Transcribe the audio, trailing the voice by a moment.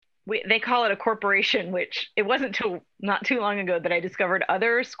they call it a corporation, which it wasn't till not too long ago that I discovered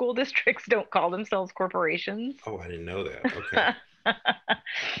other school districts don't call themselves corporations. Oh, I didn't know that. Okay.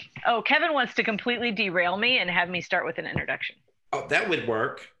 Oh, Kevin wants to completely derail me and have me start with an introduction. Oh, that would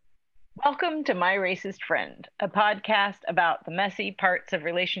work. Welcome to My Racist Friend, a podcast about the messy parts of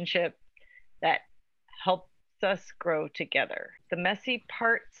relationship that helps us grow together. The messy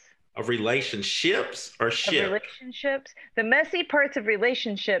parts Of relationships or ship? of relationships, the messy parts of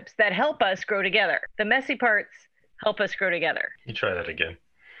relationships that help us grow together. The messy parts help us grow together. You try that again.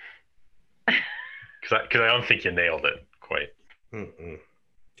 Because I don't think you nailed it quite. Mm-mm.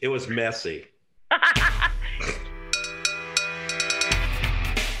 It was messy.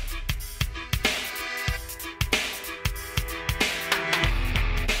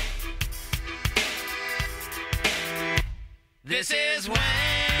 This is where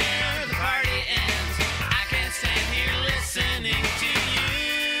the party ends. I can't stand here listening to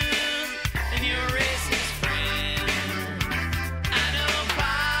you and your racist friend. I know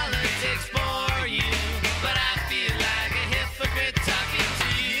politics bore you, but I feel like a hypocrite talking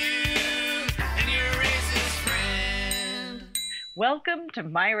to you and your racist friend. Welcome to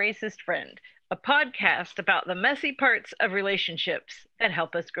My Racist Friend, a podcast about the messy parts of relationships that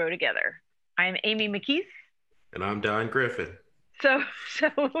help us grow together. I'm Amy McKeith. And I'm Don Griffin. So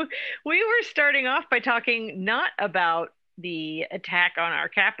we were starting off by talking not about the attack on our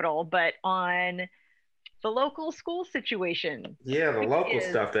Capitol, but on the local school situation. Yeah, the local is-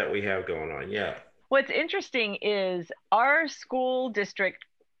 stuff that we have going on. Yeah. What's interesting is our school district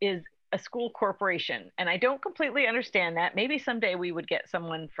is a school corporation, and I don't completely understand that. Maybe someday we would get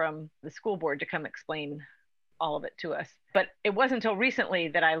someone from the school board to come explain all of it to us. But it wasn't until recently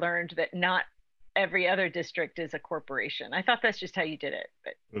that I learned that not every other district is a corporation. I thought that's just how you did it.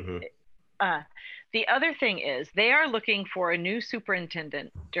 But the other thing is they are looking for a new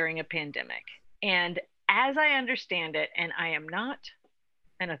superintendent during a pandemic. And as I understand it, and I am not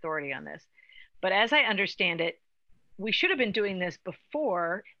an authority on this, but as I understand it, we should have been doing this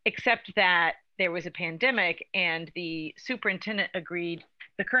before, except that there was a pandemic and the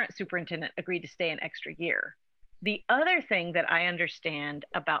current superintendent agreed to stay an extra year. The other thing that I understand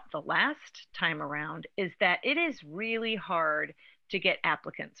about the last time around is that it is really hard to get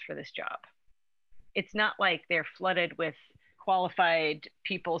applicants for this job. It's not like they're flooded with qualified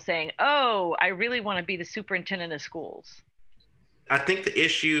people saying, oh, I really want to be the superintendent of schools. I think the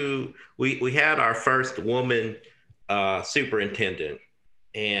issue, we had our first woman superintendent.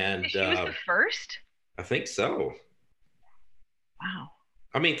 And She was the first? I think so. Wow.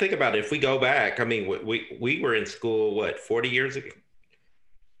 I mean, think about it. If we go back, I mean, we were in school, what, 40 years ago?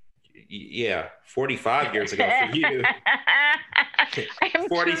 Yeah, 45 years ago for you. I am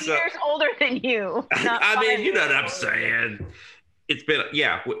 2 years older than you. I mean, you know what I'm saying. It's been,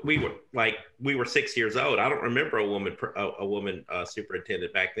 yeah, we were 6 years old. I don't remember a woman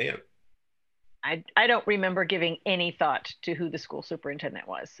superintendent back then. I don't remember giving any thought to who the school superintendent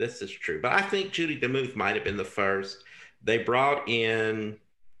was. This is true. But I think Judy DeMuth might have been the first. They brought in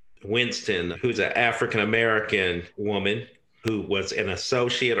Winston, who's an African-American woman who was an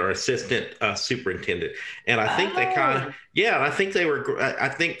associate or assistant superintendent. And I think they kind of, yeah, I think they were, I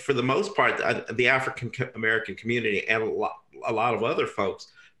think for the most part, the African-American community and a lot of other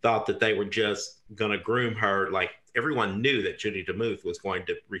folks thought that they were just going to groom her. Like everyone knew that Judy DeMuth was going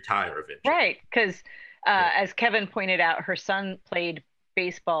to retire eventually. Right, because as Kevin pointed out, her son played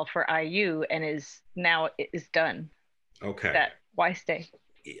baseball for IU and is done. Okay. Why stay?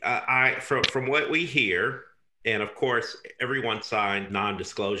 From what we hear, and of course, everyone signed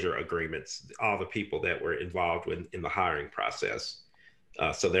non-disclosure agreements, all the people that were involved in the hiring process.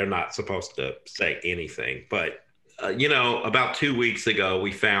 So they're not supposed to say anything. But, about 2 weeks ago,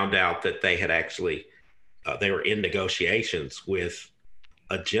 we found out that they had actually, they were in negotiations with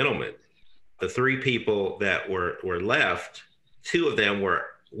a gentleman. The three people that were left, two of them were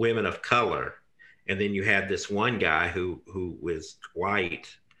women of color. And then you had this one guy who was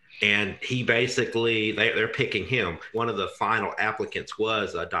white, and he basically, they're picking him. One of the final applicants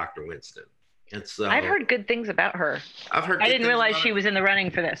was Dr. Winston. And so I've heard good things about her. I didn't realize she was in the running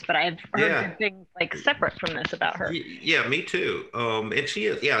for this, but I've heard good things like separate from this about her. Yeah, me too. And she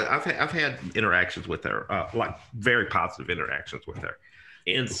is, I've had interactions with her, like very positive interactions with her.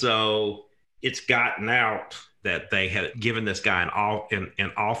 And so it's gotten out that they had given this guy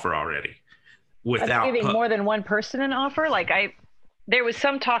an offer already. Without giving more than one person an offer, there was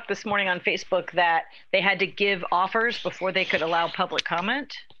some talk this morning on Facebook that they had to give offers before they could allow public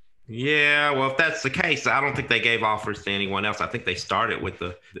comment. Yeah, well, if that's the case, I don't think they gave offers to anyone else. I think they started with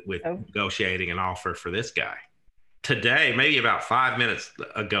negotiating an offer for this guy. today, maybe about 5 minutes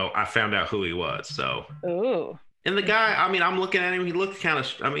ago, I found out who he was. So, Ooh. and the guy, I mean, I'm looking at him. He looks kind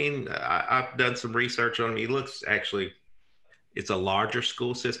of. I mean, I've done some research on him. He looks actually. It's a larger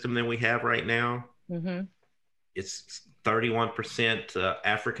school system than we have right now. Mm-hmm. It's 31%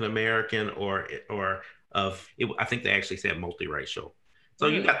 African American or of. I think they actually said multiracial. So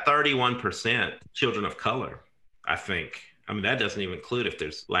you got 31% children of color. I think. I mean, that doesn't even include if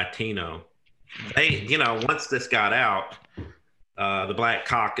there's Latino. They, once this got out, the Black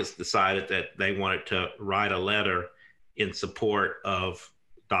Caucus decided that they wanted to write a letter in support of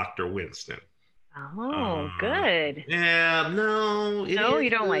Dr. Winston. Oh, good. Yeah, no, No, you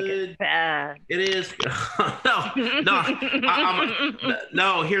don't like it. Bad. It is.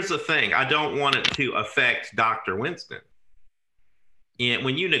 No. Here's the thing. I don't want it to affect Dr. Winston. And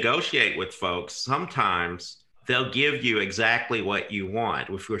when you negotiate with folks, sometimes they'll give you exactly what you want.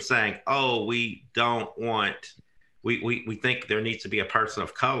 If we're saying, oh, we don't want, we think there needs to be a person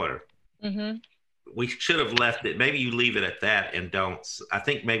of color. Mm-hmm. We should have left it. Maybe you leave it at that and don't. I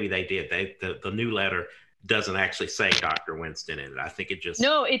think maybe they did. The new letter doesn't actually say Dr. Winston in it. I think it just.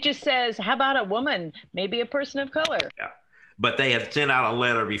 No, it just says, how about a woman, maybe a person of color. Yeah. But they had sent out a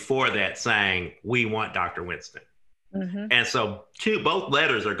letter before that saying, we want Dr. Winston. Mm-hmm. And so both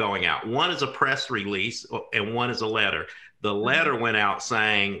letters are going out. One is a press release and one is a letter. The letter went out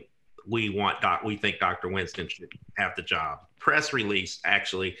saying, we think Dr. Winston should have the job. Press release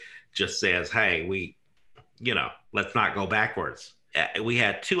actually just says, hey, let's not go backwards. We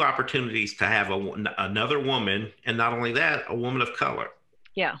had 2 opportunities to have another woman, and not only that, a woman of color.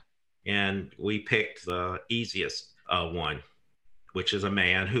 Yeah. And we picked the easiest one, which is a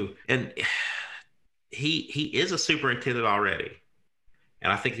man and he is a superintendent already.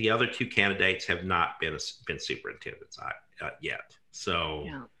 And I think the other 2 candidates have not been superintendents yet. So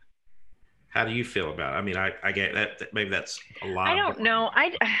yeah. How do you feel about it? I mean, I get that maybe that's a lot. I don't know.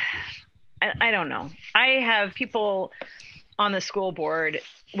 I don't know. I have people on the school board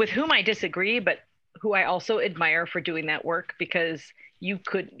with whom I disagree, but who I also admire for doing that work, because you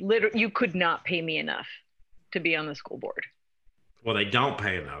could not pay me enough to be on the school board. Well, they don't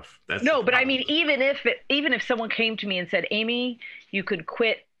pay enough. But I mean, even if someone came to me and said, Amy, you could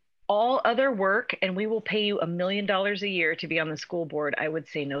quit all other work and we will pay you $1 million a year to be on the school board, I would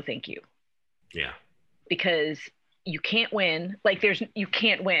say no, thank you. Yeah. Because you can't win. You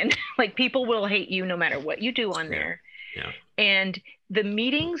can't win. Like, people will hate you no matter what you do on there. Yeah. And the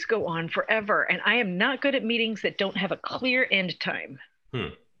meetings go on forever. And I am not good at meetings that don't have a clear end time.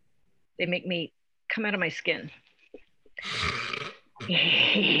 They make me come out of my skin. I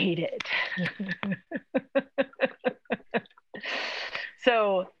hate it.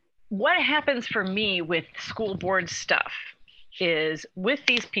 So what happens for me with school board stuff is, with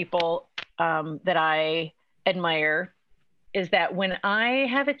these people that I admire, is that when I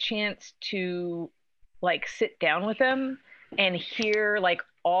have a chance to sit down with them and hear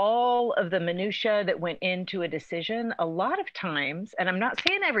all of the minutia that went into a decision, a lot of times, and I'm not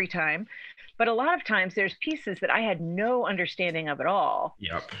saying every time, but a lot of times there's pieces that I had no understanding of at all.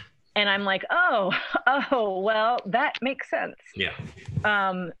 Yep. And I'm like, oh, well, that makes sense. Yeah.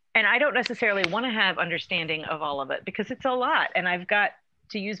 And I don't necessarily want to have understanding of all of it, because it's a lot, and I've got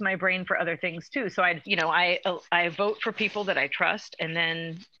to use my brain for other things too. So I vote for people that I trust, and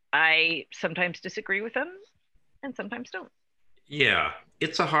then I sometimes disagree with them and sometimes don't. Yeah,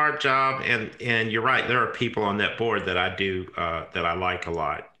 it's a hard job, and you're right. There are people on that board that I do that I like a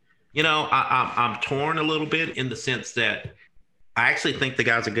lot. I'm torn a little bit, in the sense that I actually think the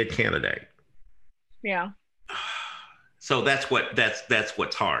guy's a good candidate. Yeah. So that's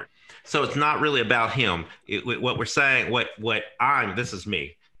what's hard. So it's not really about him. What we're saying, this is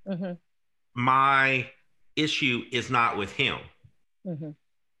me. Mm-hmm. My issue is not with him. Mm-hmm.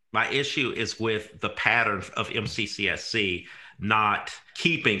 My issue is with the pattern of MCCSC not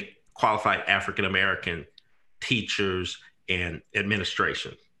keeping qualified African-American teachers and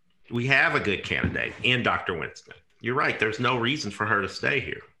administration. We have a good candidate in Dr. Winston. You're right. There's no reason for her to stay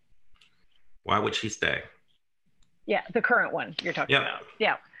here. Why would she stay? Yeah, the current one you're talking about.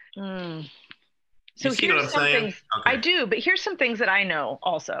 Yeah. So here's some things. Okay. I do, but here's some things that I know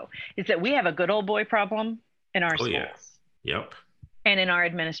also, is that we have a good old boy problem in our schools. Yeah. Yep. And in our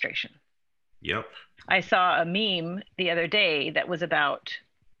administration. Yep. I saw a meme the other day that was about,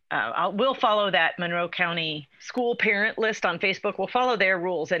 we'll follow that Monroe County school parent list on Facebook. We'll follow their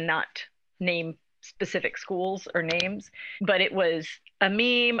rules and not name specific schools or names, but it was a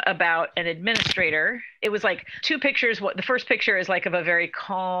meme about an administrator. It was 2 pictures. The first picture is of a very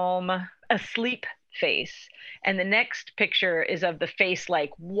calm, asleep face. And the next picture is of the face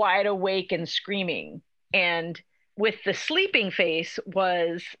wide awake and screaming. And with the sleeping face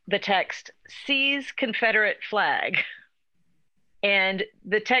was the text, "Seize Confederate flag." And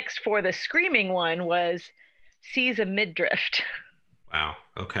the text for the screaming one was, "Seize a midriff," Wow.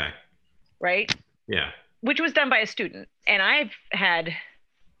 Okay. right? Yeah. Which was done by a student. And I've had,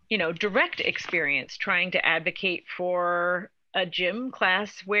 direct experience trying to advocate for a gym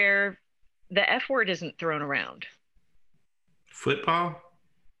class where the F word isn't thrown around. Football?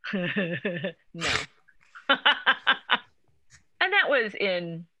 No. And that was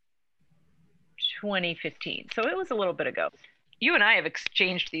in 2015. So it was a little bit ago. You and I have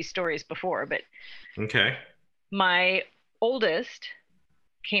exchanged these stories before, but Okay. my oldest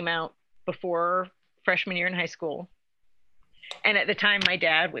came out before freshman year in high school. And at the time, my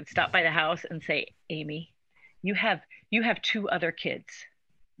dad would stop by the house and say, "Amy, you have 2 other kids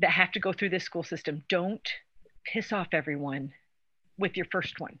that have to go through this school system. Don't piss off everyone with your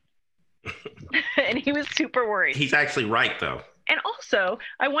first one." And he was super worried. He's actually right, though. And also,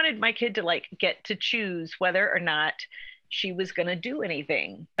 I wanted my kid to get to choose whether or not she was going to do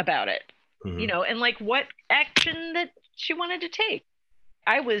anything about it, Mhm. and what action that she wanted to take.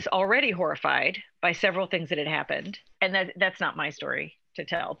 I was already horrified by several things that had happened. And that's not my story to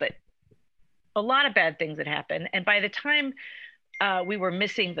tell, but a lot of bad things had happened. And by the time we were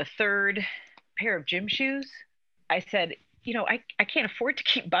missing the 3rd pair of gym shoes, I said, I can't afford to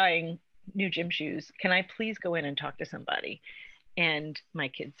keep buying new gym shoes. Can I please go in and talk to somebody? And my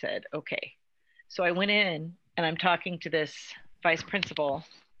kid said, okay. So I went in and I'm talking to this vice principal.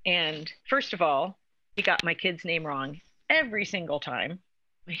 And first of all, he got my kid's name wrong every single time.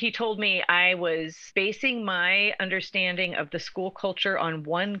 He told me I was basing my understanding of the school culture on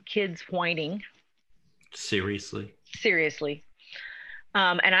one kid's whining. Seriously? Seriously.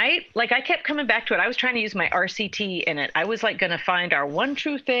 And I kept coming back to it. I was trying to use my RCT in it. I was going to find our one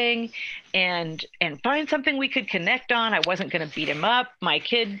true thing and find something we could connect on. I wasn't going to beat him up. My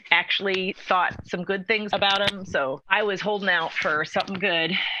kid actually thought some good things about him. So I was holding out for something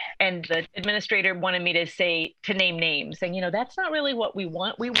good. And the administrator wanted me to name names, saying, that's not really what we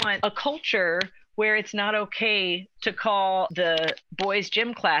want. We want a culture where it's not okay to call the boys'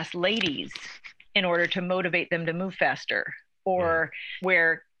 gym class ladies in order to motivate them to move faster. Or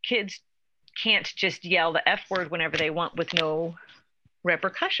where kids can't just yell the F word whenever they want with no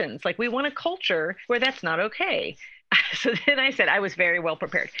repercussions. We want a culture where that's not okay. So then I said, I was very well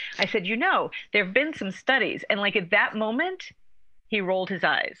prepared. I said, there have been some studies. And at that moment, he rolled his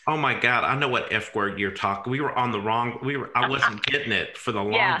eyes. Oh my God. I know what F word you're talking. We were on the wrong, I wasn't getting it for the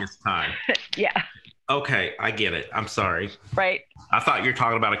longest time. Yeah. Okay. I get it. I'm sorry. Right. I thought you were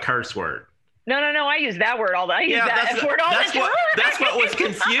talking about a curse word. No. I use that word all the time. I use that F word all the time. That's what was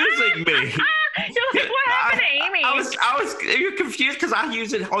confusing me. You're what happened to Amy? You're confused because I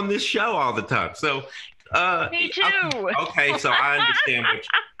use it on this show all the time. So, me too. Okay. So I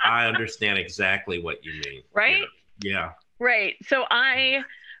understand exactly what you mean. Right? Yeah. Right. So now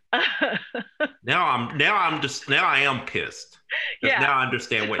I am pissed. Yeah. Now I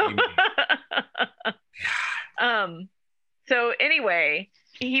understand what you mean. So anyway,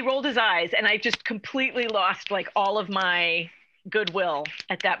 he rolled his eyes and I just completely lost all of my goodwill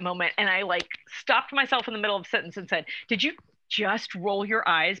at that moment. And I stopped myself in the middle of a sentence and said, "Did you just roll your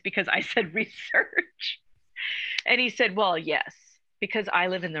eyes because I said research?" And he said, "Well, yes, because I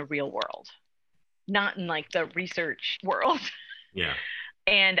live in the real world, not in the research world." Yeah.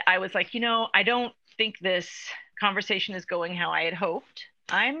 And I was like, I don't think this conversation is going how I had hoped.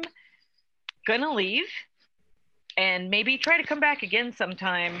 I'm going to leave and maybe try to come back again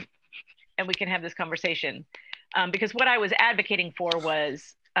sometime and we can have this conversation. Because what I was advocating for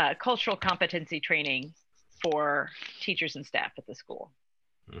was cultural competency training for teachers and staff at the school.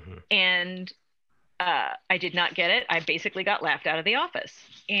 Mm-hmm. And I did not get it. I basically got laughed out of the office.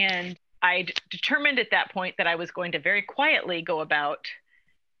 And I determined at that point that I was going to very quietly go about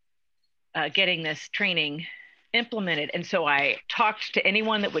getting this training implemented. And so I talked to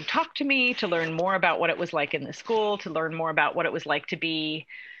anyone that would talk to me to learn more about what it was like in the school, to learn more about what it was like to be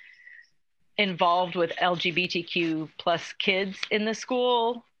involved with LGBTQ plus kids in the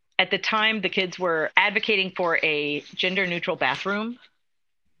school. At the time, the kids were advocating for a gender neutral bathroom.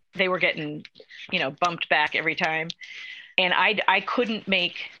 They were getting, bumped back every time. And I couldn't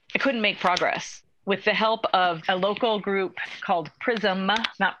make progress. With the help of a local group called PRISM,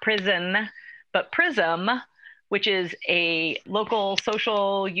 not Prison, but PRISM, which is a local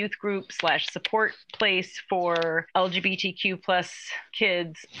social youth group / support place for LGBTQ plus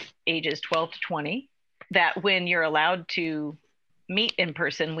kids ages 12 to 20, that when you're allowed to meet in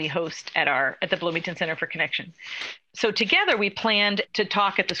person, we host at the Bloomington Center for Connection. So together we planned to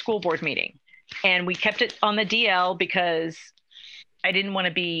talk at the school board meeting And we kept it on the DL because I didn't want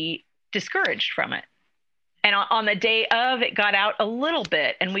to be discouraged from it. And on the day of, it got out a little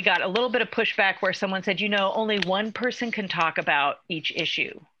bit, and we got a little bit of pushback where someone said, only one person can talk about each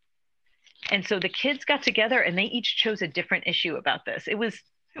issue. And so the kids got together and they each chose a different issue about this. It was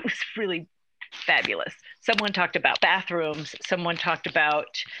really fabulous. Someone talked about bathrooms, someone talked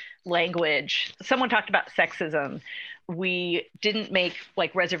about language, someone talked about sexism. We didn't make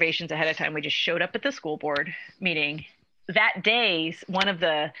reservations ahead of time. We just showed up at the school board meeting. That day, one of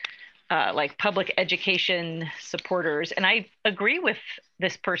the public education supporters, and I agree with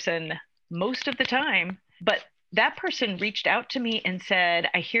this person most of the time, but that person reached out to me and said,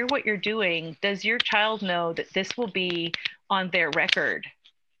 I hear what you're doing. Does your child know that this will be on their record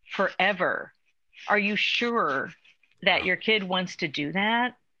forever? Are you sure that your kid wants to do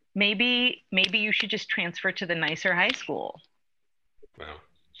that? Maybe you should just transfer to the nicer high school. Wow.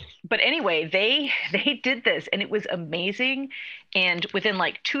 But anyway, they did this and it was amazing. And within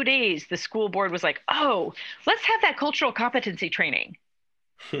 2 days, the school board was like, oh, let's have that cultural competency training.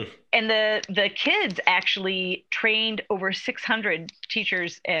 And the kids actually trained over 600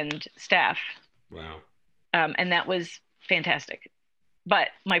 teachers and staff. Wow. And that was fantastic. But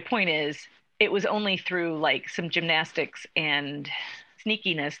my point is, it was only through some gymnastics and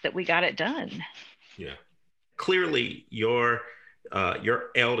sneakiness that we got it done. Yeah. Clearly, your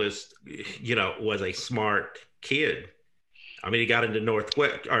eldest, was a smart kid. I mean, he got into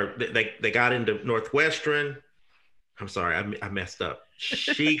they got into Northwestern. I'm sorry, I messed up.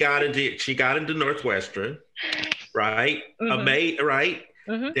 She got into Northwestern, right? Mm-hmm. Right?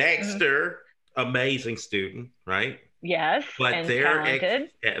 Mm-hmm. Dexter, amazing student, right? Yes, But and their talented.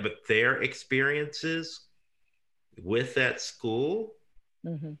 their experiences with that school,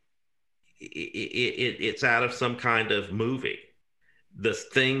 Mm-hmm. it's out of some kind of movie. The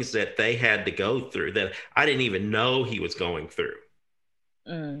things that they had to go through that I didn't even know he was going through,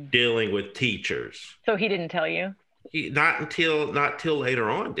 dealing with teachers. So he didn't tell you? Not till later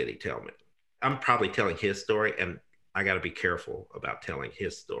on did he tell me. I'm probably telling his story, and I got to be careful about telling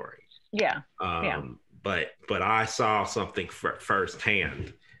his story. Yeah. But I saw something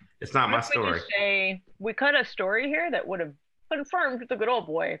firsthand. It's not my story. We cut a story here that would have confirmed the good old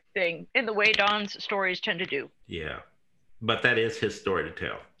boy thing in the way Don's stories tend to do. Yeah, but that is his story to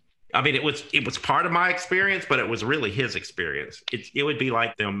tell. I mean, it was part of my experience, but it was really his experience. It would be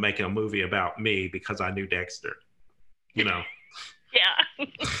like them making a movie about me because I knew Dexter. Yeah.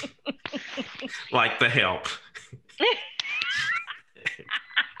 Like The Help.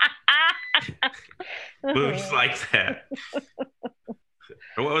 Movies like that.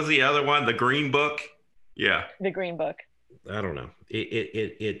 And what was the other one? The Green Book? Yeah. The Green Book. I don't know.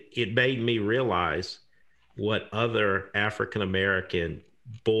 It made me realize what other African American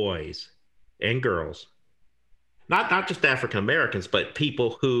boys and girls, not just African Americans, but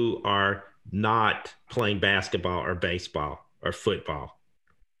people who are not playing basketball or baseball or football,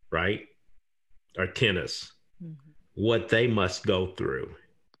 right? Or tennis, what they must go through.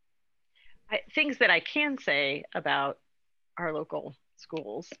 Things that I can say about our local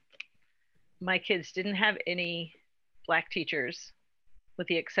schools. My kids didn't have any Black teachers, with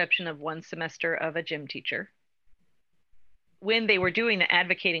the exception of one semester of a gym teacher. When they were doing the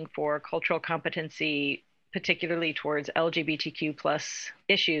advocating for cultural competency, particularly towards LGBTQ plus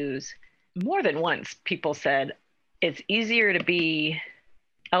issues, more than once people said it's easier to be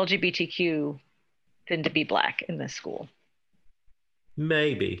LGBTQ than to be Black in this school.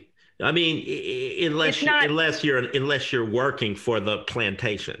 Maybe. I mean, unless you're working for the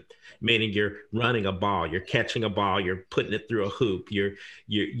plantation, meaning you're running a ball, you're catching a ball, you're putting it through a hoop,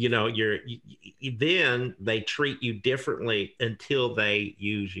 then they treat you differently until they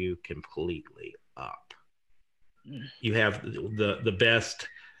use you completely up. You have the best,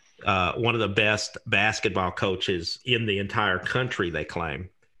 one of the best basketball coaches in the entire country, they claim.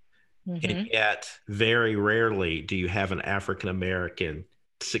 Mm-hmm. And yet very rarely do you have an African American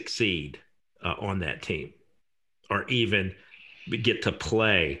succeed on that team or even get to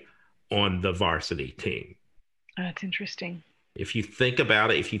play on the varsity team. That's interesting. If you think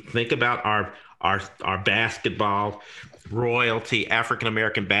about it, if you think about our basketball royalty, African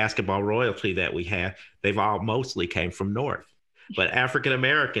American basketball royalty that we have, they've all mostly came from North. But African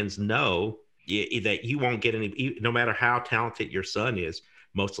Americans know that you won't get any, no matter how talented your son is,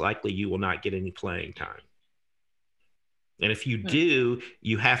 most likely you will not get any playing time. And if you do,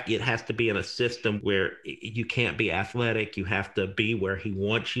 it has to be in a system where you can't be athletic. You have to be where he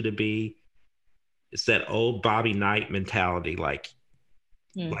wants you to be. It's that old Bobby Knight mentality, like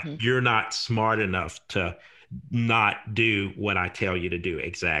you're not smart enough to not do what I tell you to do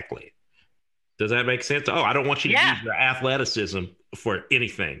exactly. Does that make sense? Oh, I don't want you to Yeah. use your athleticism for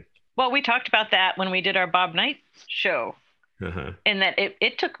anything. Well, we talked about that when we did our Bob Knight show, Uh-huh. and that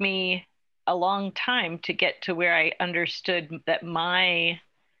it took me a long time to get to where I understood that my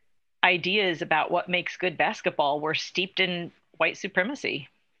ideas about what makes good basketball were steeped in white supremacy.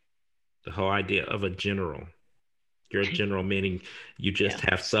 The whole idea of a general. You're a general, meaning you just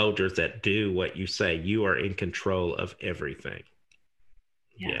have soldiers that do what you say. You are in control of everything.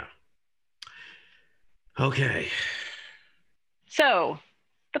 Yeah. Okay. So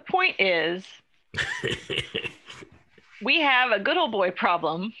the point is, we have a good old boy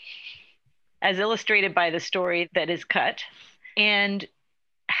problem, as illustrated by the story that is cut. And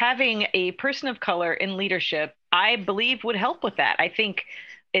having a person of color in leadership, I believe, would help with that. I think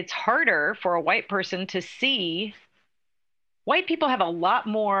it's harder for a white person to see. White people have a lot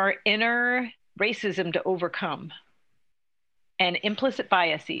more inner racism to overcome and implicit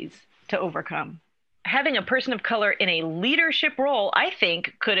biases to overcome. Having a person of color in a leadership role, I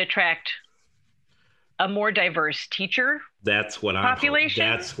think, could attract a more diverse teacher That's what population.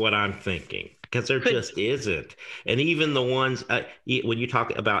 That's what I'm thinking, because there just isn't. And even the ones when you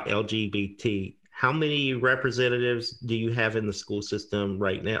talk about LGBT, how many representatives do you have in the school system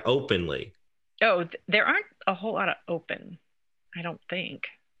right now openly? Oh, there aren't a whole lot of open, I don't think.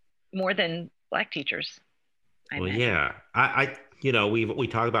 More than Black teachers. Well, yeah, I we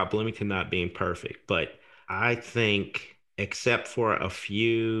talk about Bloomington not being perfect, but I think, except for a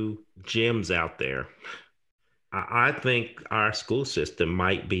few gyms out there, I think our school system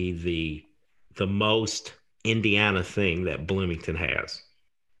might be the most Indiana thing that Bloomington has.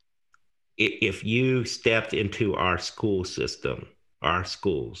 If you stepped into our school system, our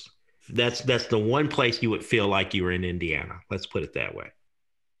schools, that's the one place you would feel like you were in Indiana. Let's put it that way.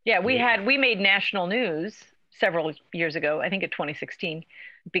 Yeah, we made national news several years ago, I think in 2016,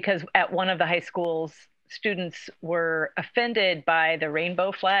 because at one of the high schools, students were offended by the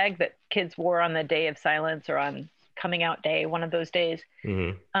rainbow flag that kids wore on the Day of Silence or on Coming Out Day, one of those days.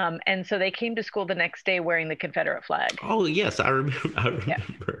 Mm-hmm. And so they came to school the next day wearing the Confederate flag. Oh, yes, I remember. Yeah.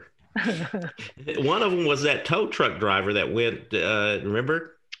 One of them was that tow truck driver that went,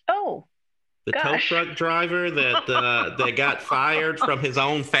 remember? Oh, the tow truck driver that that got fired from his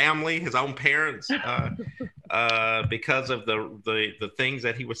own family, his own parents, because of the things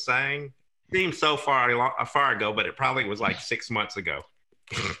that he was saying. Seems so far ago, but it probably was like 6 months ago.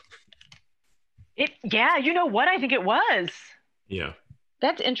 Yeah, you know what? I think it was. Yeah.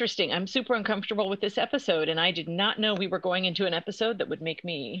 That's interesting. I'm super uncomfortable with this episode, and I did not know we were going into an episode that would make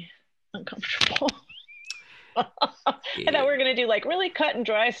me uncomfortable. I thought we were going to do like really cut and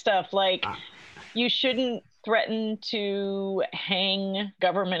dry stuff, like you shouldn't threaten to hang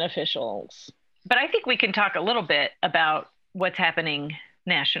government officials. But I think we can talk a little bit about what's happening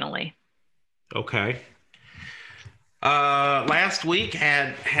nationally. Okay. Last week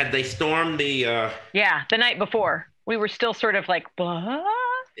had they stormed the the night before. We were still sort of like, what?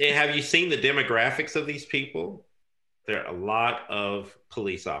 Have you seen the demographics of these people? There are a lot of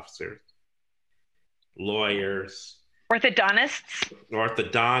police officers, lawyers, orthodontists.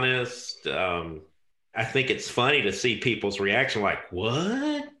 I think it's funny to see people's reaction like,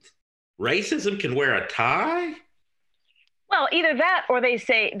 what? Racism can wear a tie? Well, either that or they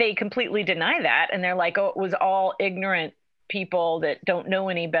say they completely deny that. And they're like, oh, it was all ignorant people that don't know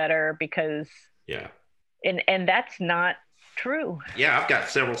any better because. Yeah. And that's not true. Yeah, I've got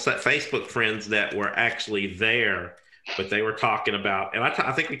several Facebook friends that were actually there, but they were talking about, and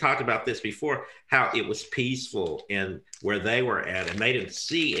I think we talked about this before, how it was peaceful and where they were at, and they didn't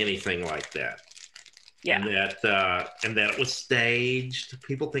see anything like that. Yeah. And that it was staged.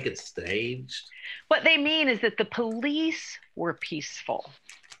 People think it's staged. What they mean is that the police were peaceful.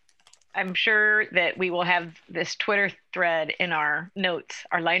 I'm sure that we will have this Twitter thread in our notes,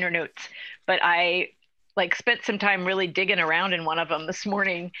 our liner notes, but I spent some time really digging around in one of them this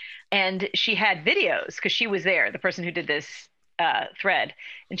morning, and she had videos because she was there, the person who did this thread,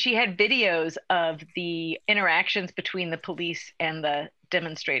 and she had videos of the interactions between the police and the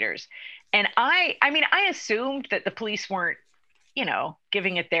demonstrators. And I assumed that the police weren't,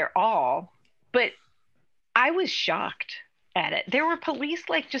 giving it their all, but I was shocked at it. There were police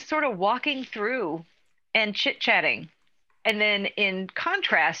just sort of walking through and chit-chatting. And then in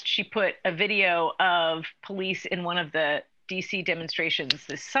contrast, she put a video of police in one of the DC demonstrations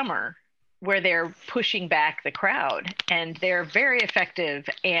this summer where they're pushing back the crowd, and they're very effective.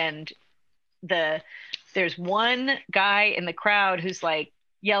 And there's one guy in the crowd who's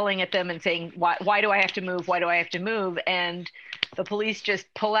yelling at them and saying, why do I have to move? Why do I have to move? And the police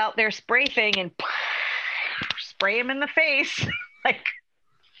just pull out their spray thing and spray him in the face.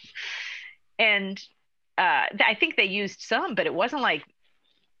 And I think they used some, but it wasn't like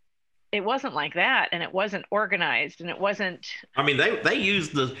that, and it wasn't organized, and it wasn't. I mean,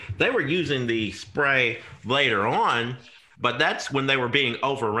 they were using the spray later on, but that's when they were being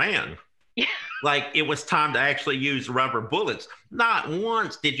overran. Yeah. Like it was time to actually use rubber bullets. Not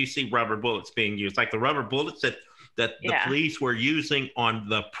once did you see rubber bullets being used, like the rubber bullets that the police were using on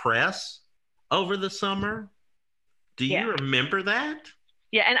the press over the summer. Do you remember that?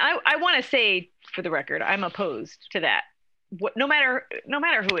 Yeah, and I want to say, for the record, I'm opposed to that. No matter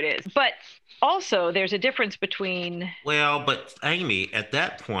who it is. But also, there's a difference between. Well, but Amy, at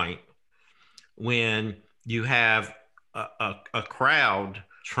that point, when you have a crowd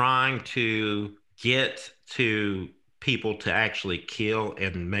trying to get to people to actually kill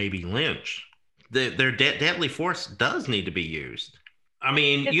and maybe lynch, their deadly force does need to be used. I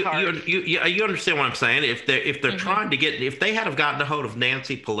mean, you understand what I'm saying? If they're trying to get, if they had have gotten a hold of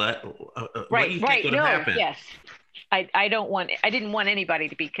Nancy Pelosi, what do you think would have happened? Yes, I didn't want anybody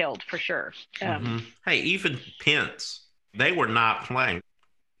to be killed, for sure. Hey, even Pence, they were not playing.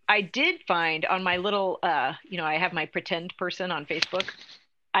 I did find on my little, I have my pretend person on Facebook.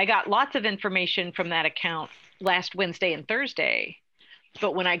 I got lots of information from that account last Wednesday and Thursday,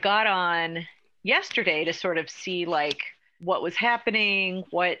 but when I got on yesterday to sort of see like what was happening,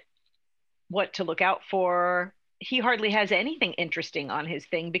 what to look out for, he hardly has anything interesting on his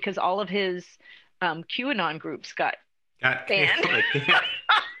thing because all of his QAnon groups got banned.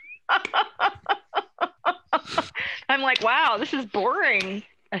 I'm like, wow, this is boring.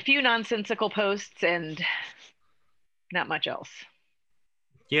 A few nonsensical posts and not much else.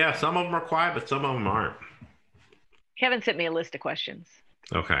 Yeah, some of them are quiet, but some of them aren't. Kevin sent me a list of questions.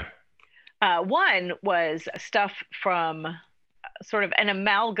 Okay. One was stuff from sort of an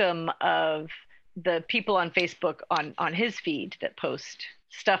amalgam of the people on Facebook on his feed that post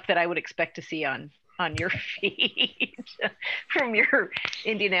stuff that I would expect to see on your feed from your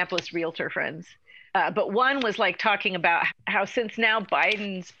Indianapolis realtor friends. But one was like talking about how since now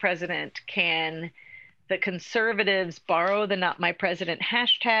Biden's president, can the conservatives borrow the Not My President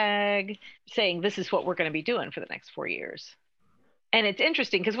hashtag, saying this is what we're going to be doing for the next 4 years. And it's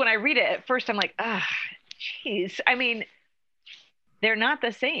interesting because when I read it at first, I'm like, geez. I mean, they're not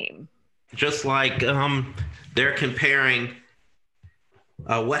the same. Just like they're comparing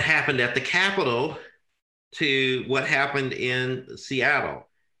what happened at the Capitol to what happened in Seattle.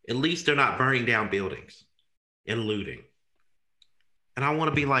 At least they're not burning down buildings and looting. And I want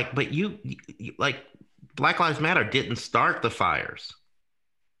to be like, but you like Black Lives Matter didn't start the fires.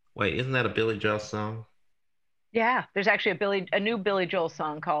 Wait, isn't that a Billy Joel song? Yeah, there's actually a new Billy Joel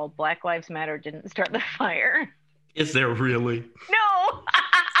song called Black Lives Matter Didn't Start the Fire. Is there really? No.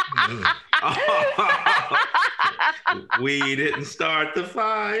 We didn't start the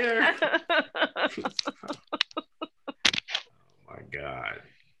fire. Oh my God.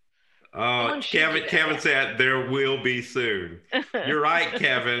 Oh, Kevin said there will be soon. You're right,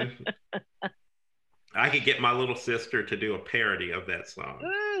 Kevin. I could get my little sister to do a parody of that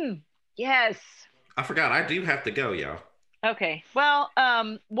song. Yes. I forgot. I do have to go, y'all. Okay. Well,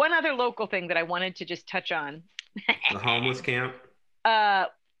 one other local thing that I wanted to just touch on. The homeless camp?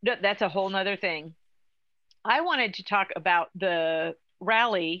 That's a whole nother thing. I wanted to talk about the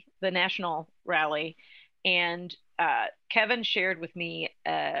rally, the national rally, and Kevin shared with me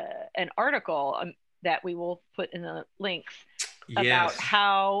an article that we will put in the links about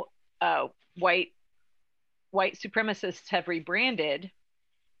how white supremacists have rebranded.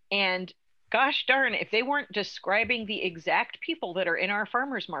 And gosh darn, if they weren't describing the exact people that are in our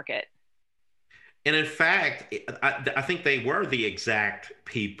farmers market. And in fact, I think they were the exact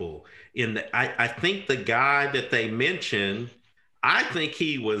people. I think the guy that they mentioned, I think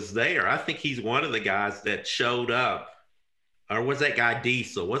he was there. I think he's one of the guys that showed up. Or was that guy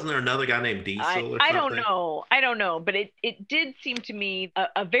Diesel? Wasn't there another guy named Diesel or something? I don't know. But it did seem to me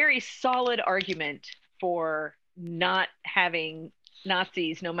a very solid argument for not having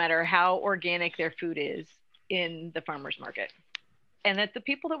Nazis, no matter how organic their food is, in the farmers market. And that the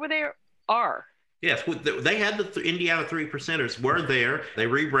people that were there are. Yes, they had the Indiana 3%ers were there. They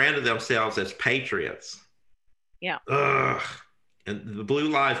rebranded themselves as patriots. Yeah. Ugh. And the Blue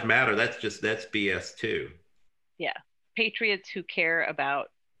Lives Matter, that's BS too. Yeah. Patriots who care about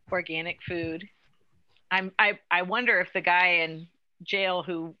organic food. I wonder if the guy in jail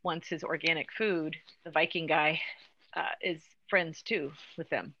who wants his organic food, the Viking guy, is friends too with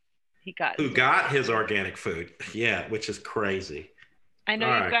them. Who got his organic food. Yeah, which is crazy. I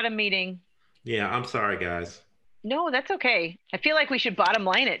know you've got a meeting. Yeah, I'm sorry, guys. No, that's okay. I feel like we should bottom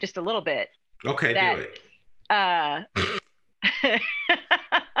line it just a little bit. Okay, do it.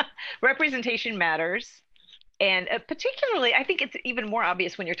 representation matters. And particularly, I think it's even more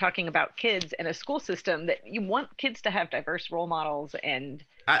obvious when you're talking about kids and a school system that you want kids to have diverse role models and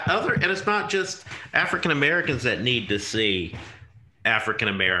and it's not just African Americans that need to see African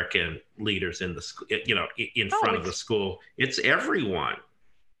American leaders in the school, in front of the school. It's everyone.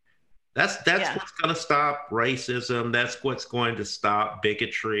 That's what's going to stop racism. That's what's going to stop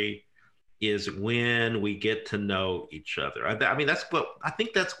bigotry. Is when we get to know each other. I mean, I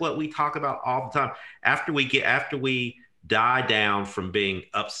think that's what we talk about all the time. After we die down from being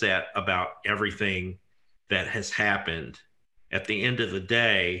upset about everything that has happened, at the end of the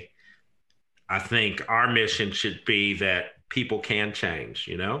day, I think our mission should be that people can change,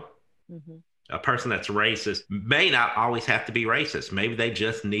 Mm-hmm. A person that's racist may not always have to be racist. Maybe they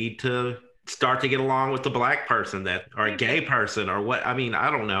just need to start to get along with the black person or a gay person or what. I mean,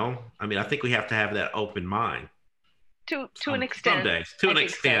 I don't know. I mean, I think we have to have that open mind. To an extent. Some days, to an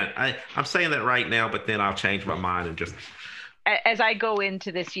extent. So. I'm saying that right now, but then I'll change my mind and just. As I go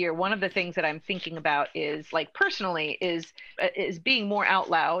into this year, one of the things that I'm thinking about is, like, personally, is being more out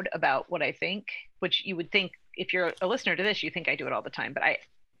loud about what I think, which you would think if you're a listener to this, you think I do it all the time, but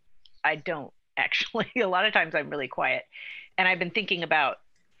I don't actually. A lot of times I'm really quiet, and I've been thinking about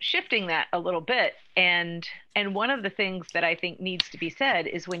shifting that a little bit. And one of the things that I think needs to be said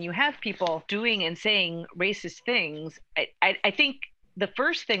is when you have people doing and saying racist things, I think the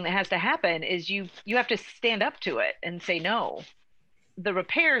first thing that has to happen is you have to stand up to it and say no. The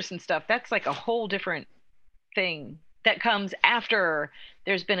repairs and stuff, that's like a whole different thing that comes after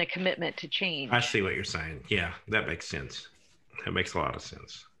there's been a commitment to change. I see what you're saying. Yeah, that makes sense. That makes a lot of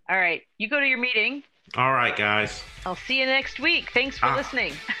sense. All right, you go to your meeting. All right, guys. I'll see you next week. Thanks for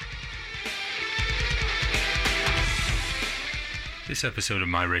listening. This episode of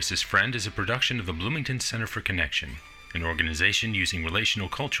My Racist Friend is a production of the Bloomington Center for Connection, an organization using relational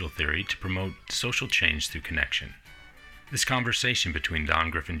cultural theory to promote social change through connection. This conversation between Don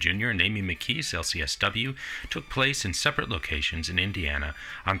Griffin Jr. and Amy McKees, LCSW, took place in separate locations in Indiana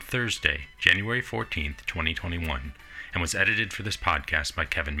on Thursday, January 14th, 2021, and was edited for this podcast by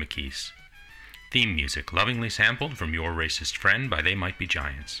Kevin McKees. Theme music lovingly sampled from Your Racist Friend by They Might Be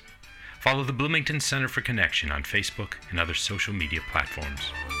Giants. Follow the Bloomington Center for Connection on Facebook and other social media platforms.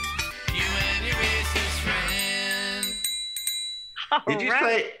 You and your racist friend. Did you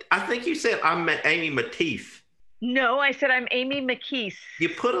say, I think you said I'm Amy Matisse. No, I said I'm Amy McKees. You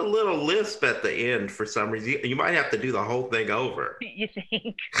put a little lisp at the end for some reason. You might have to do the whole thing over. You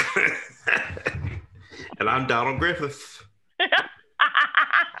think? And I'm Donald Griffith.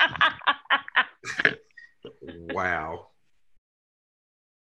 Wow.